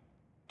home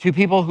to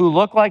people who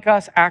look like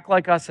us, act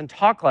like us, and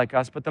talk like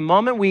us. But the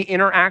moment we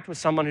interact with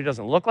someone who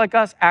doesn't look like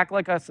us, act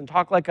like us, and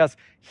talk like us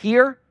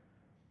here,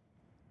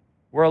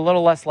 we're a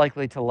little less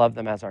likely to love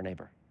them as our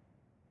neighbor.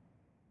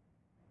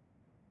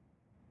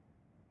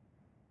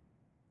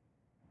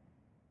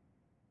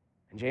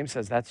 And James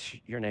says that's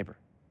your neighbor.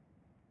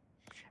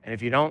 And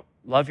if you don't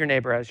love your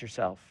neighbor as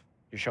yourself,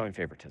 you're showing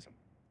favoritism.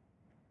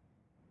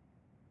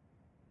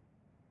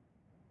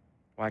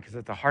 Why? Because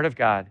at the heart of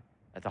God,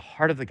 at the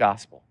heart of the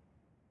gospel,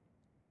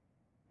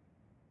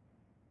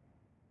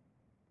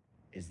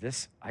 is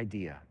this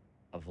idea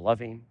of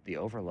loving the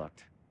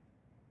overlooked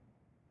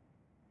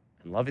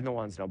and loving the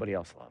ones nobody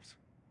else loves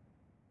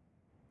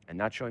and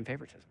not showing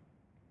favoritism.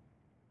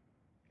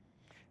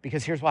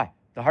 Because here's why.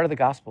 The heart of the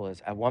gospel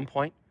is, at one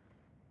point,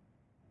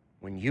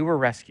 when you were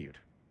rescued,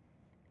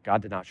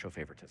 God did not show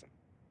favoritism.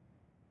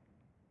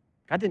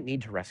 God didn't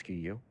need to rescue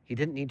you. He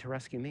didn't need to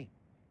rescue me.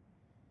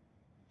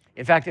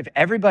 In fact, if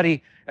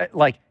everybody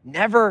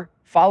never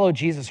followed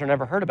Jesus or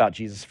never heard about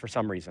Jesus for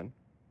some reason,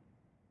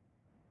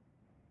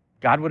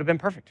 God would have been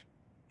perfect.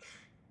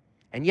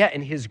 And yet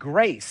in his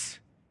grace,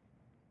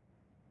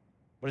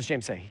 what does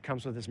James say? He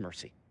comes with his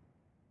mercy.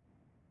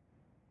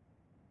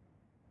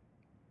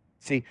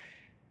 See,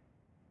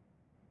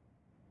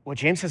 what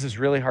James says is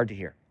really hard to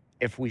hear.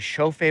 If we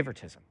show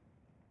favoritism,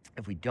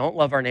 if we don't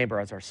love our neighbor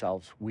as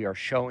ourselves, we are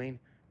showing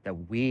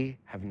that we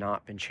have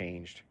not been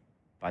changed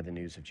by the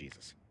news of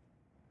Jesus.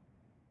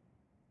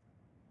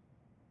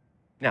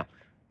 Now,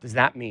 does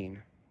that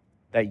mean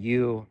that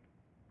you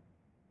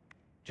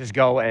just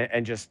go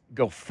and just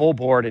go full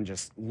board and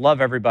just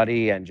love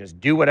everybody and just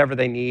do whatever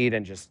they need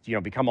and just,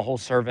 become a whole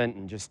servant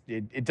and just,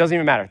 it doesn't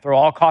even matter. Throw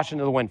all caution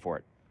to the wind for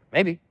it.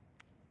 Maybe.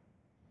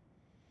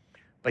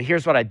 But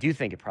here's what I do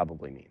think it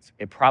probably means.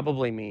 It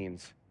probably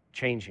means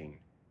changing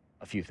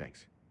a few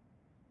things.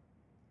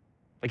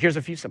 Here's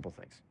a few simple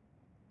things.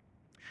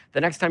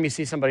 The next time you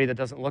see somebody that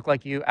doesn't look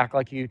like you, act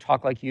like you,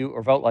 talk like you,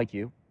 or vote like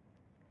you,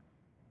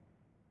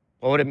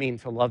 what would it mean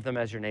to love them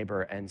as your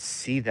neighbor and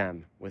see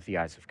them with the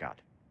eyes of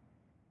God?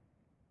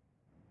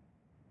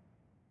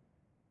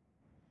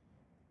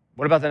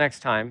 What about the next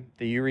time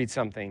that you read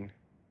something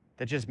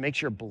that just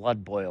makes your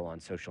blood boil on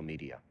social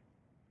media?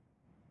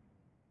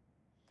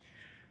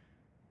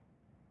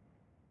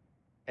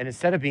 And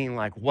instead of being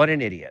like, what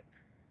an idiot.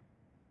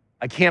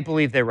 I can't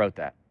believe they wrote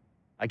that.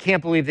 I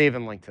can't believe they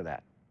even linked to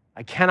that.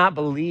 I cannot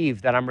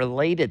believe that I'm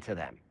related to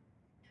them.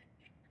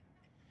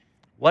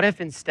 What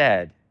if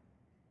instead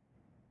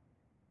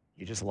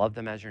you just love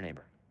them as your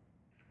neighbor,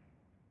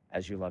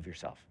 as you love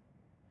yourself?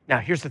 Now,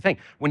 here's the thing.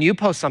 When you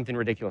post something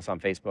ridiculous on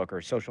Facebook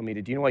or social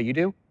media, do you know what you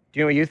do? Do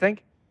you know what you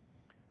think?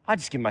 I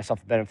just give myself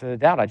the benefit of the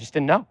doubt. I just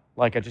didn't know.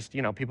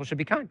 People should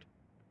be kind.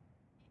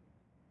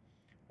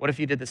 What if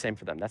you did the same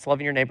for them? That's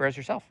loving your neighbor as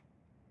yourself.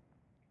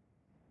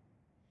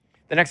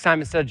 The next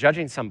time, instead of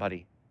judging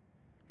somebody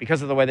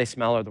because of the way they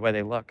smell or the way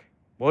they look,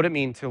 what would it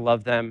mean to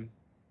love them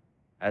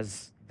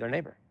as their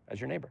neighbor, as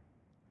your neighbor?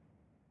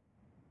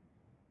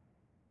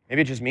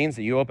 Maybe it just means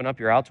that you open up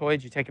your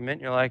Altoids, you take a mint,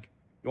 and you're like,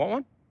 you want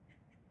one?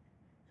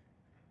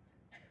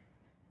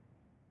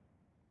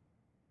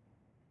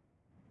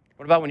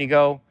 What about when you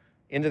go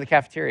into the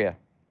cafeteria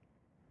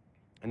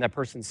and that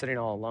person's sitting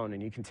all alone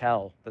and you can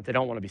tell that they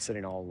don't want to be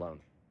sitting all alone?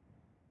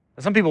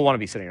 Now, some people want to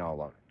be sitting all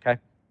alone, okay?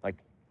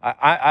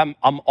 I'm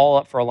all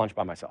up for a lunch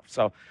by myself.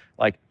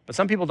 But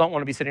some people don't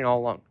want to be sitting all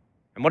alone.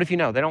 And what if you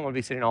know they don't want to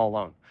be sitting all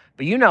alone?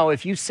 But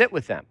if you sit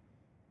with them,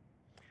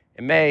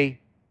 it may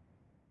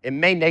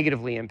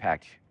negatively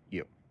impact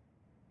you.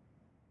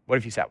 What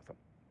if you sat with them?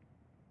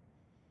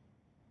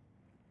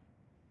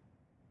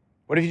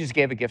 What if you just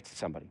gave a gift to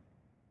somebody?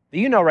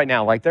 Right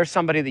now, there's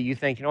somebody that you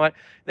think, you know what,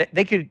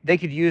 they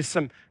could use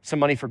some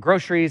money for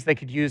groceries, they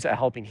could use a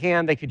helping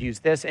hand, they could use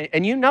this,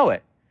 and you know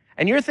it.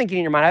 And you're thinking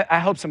in your mind, I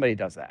hope somebody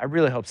does that. I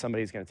really hope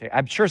somebody's going to take it.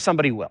 I'm sure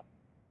somebody will.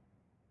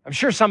 I'm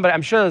sure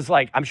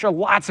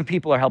lots of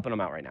people are helping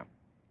them out right now.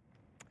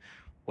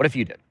 What if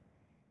you did?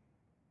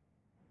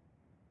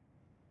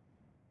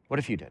 What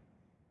if you did?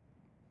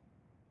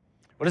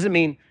 What does it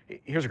mean?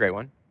 Here's a great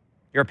one.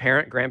 You're a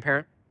parent,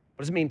 grandparent.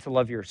 What does it mean to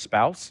love your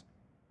spouse,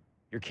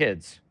 your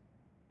kids,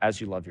 as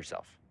you love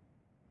yourself?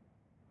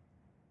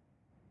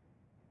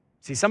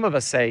 See, some of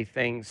us say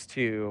things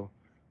to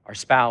our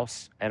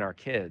spouse and our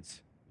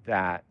kids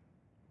that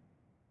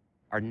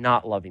are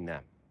not loving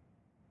them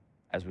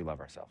as we love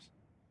ourselves.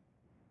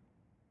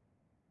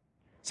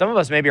 Some of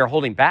us maybe are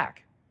holding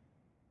back.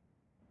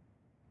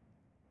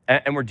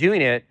 And we're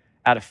doing it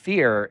out of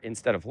fear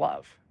instead of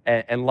love.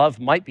 And love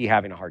might be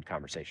having a hard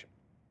conversation.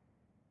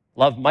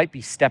 Love might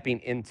be stepping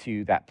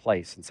into that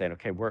place and saying,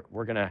 okay,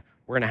 we're gonna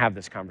have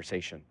this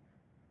conversation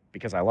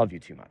because I love you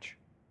too much.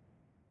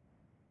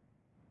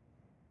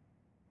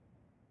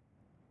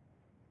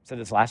 I said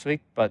this last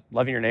week, but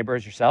loving your neighbor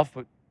as yourself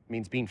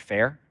means being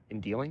fair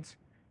in dealings.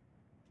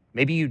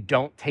 Maybe you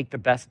don't take the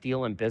best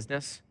deal in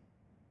business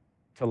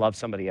to love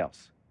somebody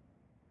else.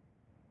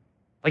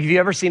 Have you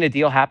ever seen a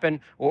deal happen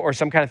or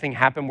some kind of thing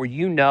happen where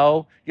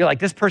you're like,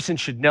 this person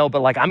should know,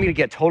 but I'm going to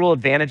get total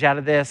advantage out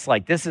of this.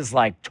 This is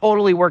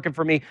totally working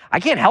for me. I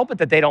can't help it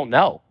that they don't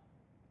know.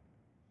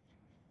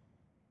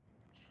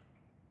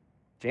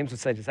 James would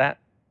say, is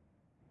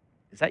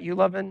that you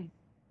loving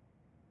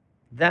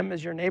them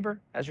as your neighbor,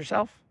 as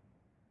yourself?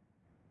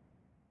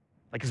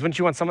 Because wouldn't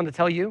you want someone to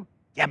tell you?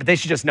 Yeah, but they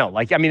should just know.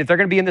 If they're going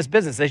to be in this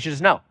business, they should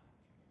just know.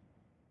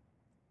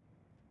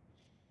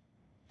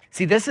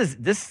 See,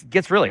 this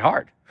gets really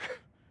hard.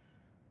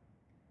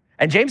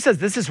 And James says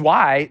this is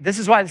why this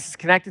is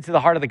connected to the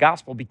heart of the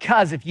gospel,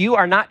 because if you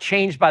are not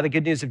changed by the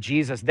good news of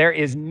Jesus, there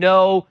is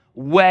no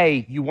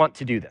way you want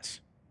to do this.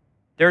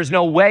 There is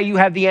no way you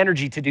have the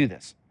energy to do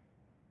this.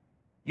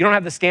 You don't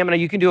have the stamina.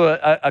 You can do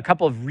a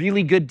couple of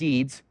really good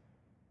deeds,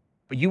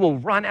 but you will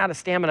run out of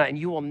stamina and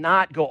you will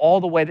not go all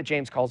the way that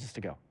James calls us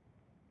to go.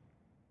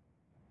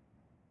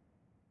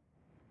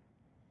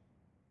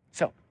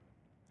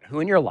 Who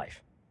in your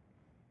life,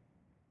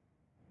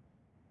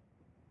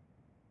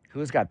 who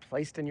has God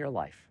placed in your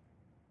life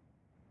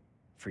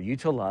for you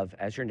to love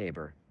as your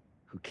neighbor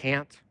who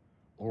can't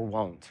or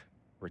won't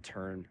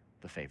return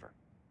the favor?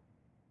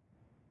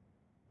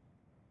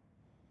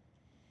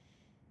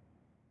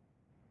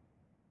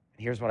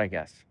 And here's what I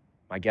guess.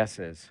 My guess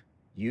is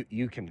you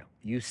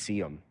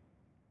see them.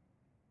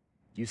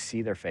 You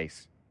see their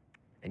face,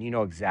 and you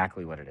know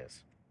exactly what it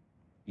is.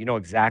 You know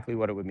exactly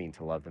what it would mean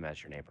to love them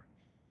as your neighbor.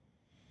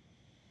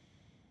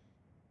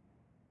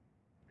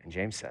 And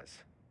James says,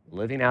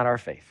 living out our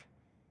faith,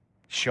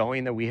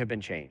 showing that we have been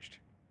changed,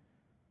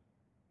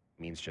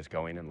 means just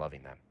going and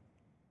loving them.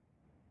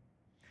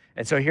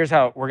 And so here's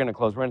how we're going to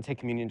close. We're going to take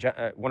communion.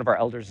 One of our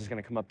elders is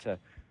going to come up to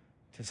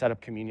set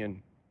up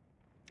communion,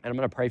 and I'm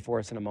going to pray for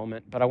us in a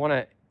moment. But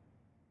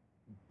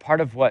part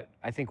of what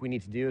I think we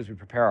need to do as we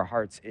prepare our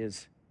hearts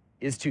is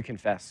to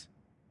confess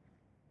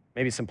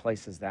maybe some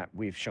places that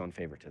we've shown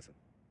favoritism.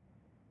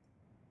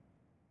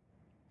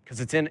 Because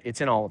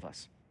it's in all of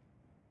us.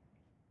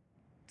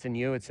 It's in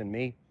you, it's in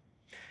me.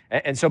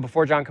 And so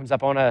before John comes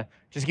up, I want to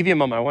just give you a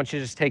moment. I want you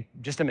to just take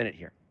just a minute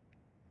here.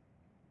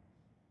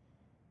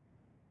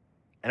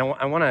 And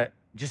I want to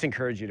just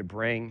encourage you to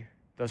bring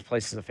those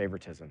places of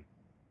favoritism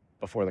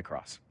before the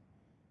cross.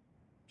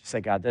 Just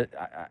say, God,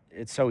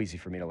 it's so easy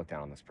for me to look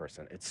down on this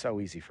person. It's so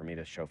easy for me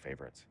to show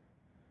favorites.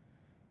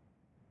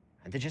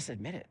 And to just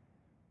admit it.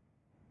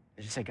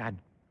 And just say, God,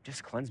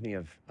 just cleanse me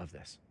of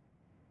this.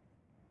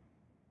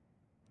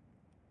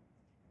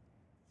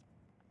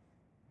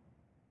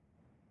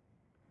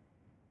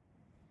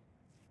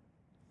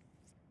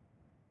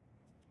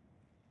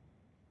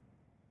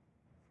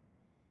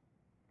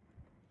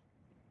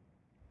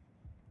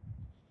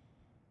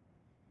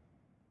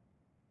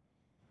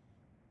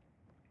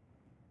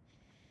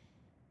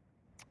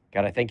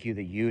 God, I thank you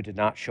that you did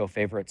not show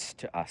favorites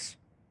to us.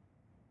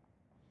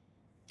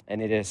 And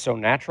it is so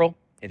natural,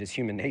 it is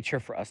human nature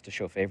for us to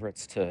show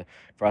favorites,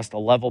 for us to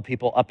level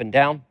people up and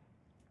down,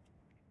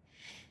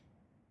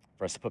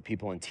 for us to put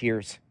people in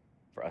tiers,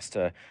 for us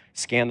to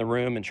scan the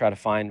room and try to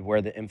find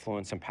where the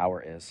influence and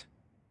power is.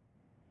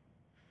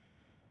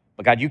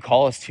 But God, you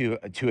call us to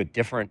a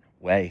different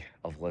way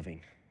of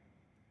living.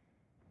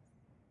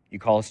 You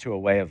call us to a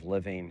way of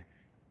living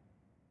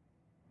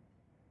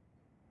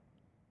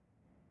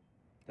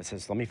that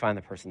says, let me find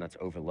the person that's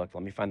overlooked.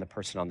 Let me find the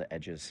person on the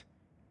edges.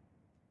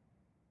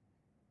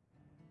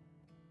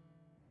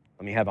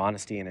 Let me have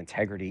honesty and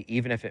integrity,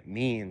 even if it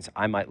means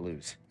I might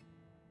lose.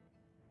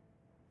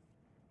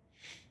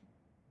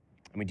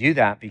 And we do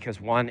that because,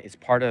 one, it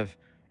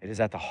is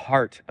at the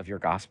heart of your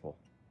gospel.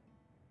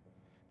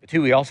 But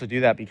two, we also do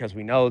that because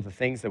we know the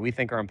things that we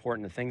think are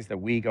important, the things that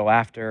we go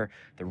after,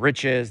 the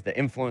riches, the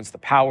influence, the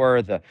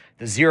power, the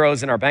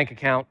zeros in our bank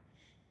account.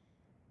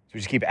 So we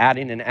just keep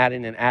adding and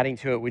adding and adding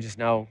to it. We just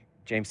know,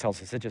 James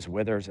tells us, it just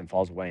withers and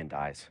falls away and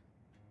dies.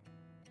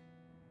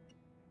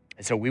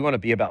 And so we want to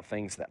be about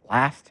things that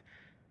last.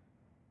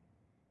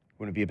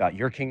 We want to be about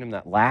your kingdom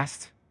that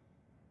lasts.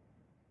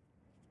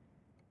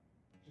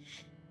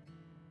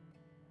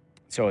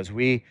 So as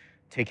we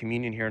take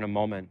communion here in a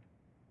moment,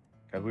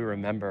 God, we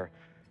remember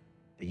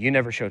that you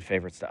never showed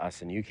favorites to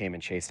us and you came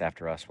and chased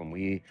after us when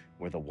we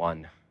were the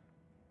one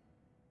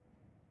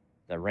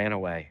that ran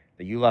away,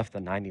 that you left the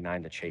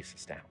 99 to chase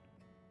us down.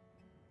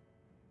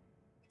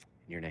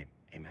 In your name,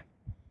 amen.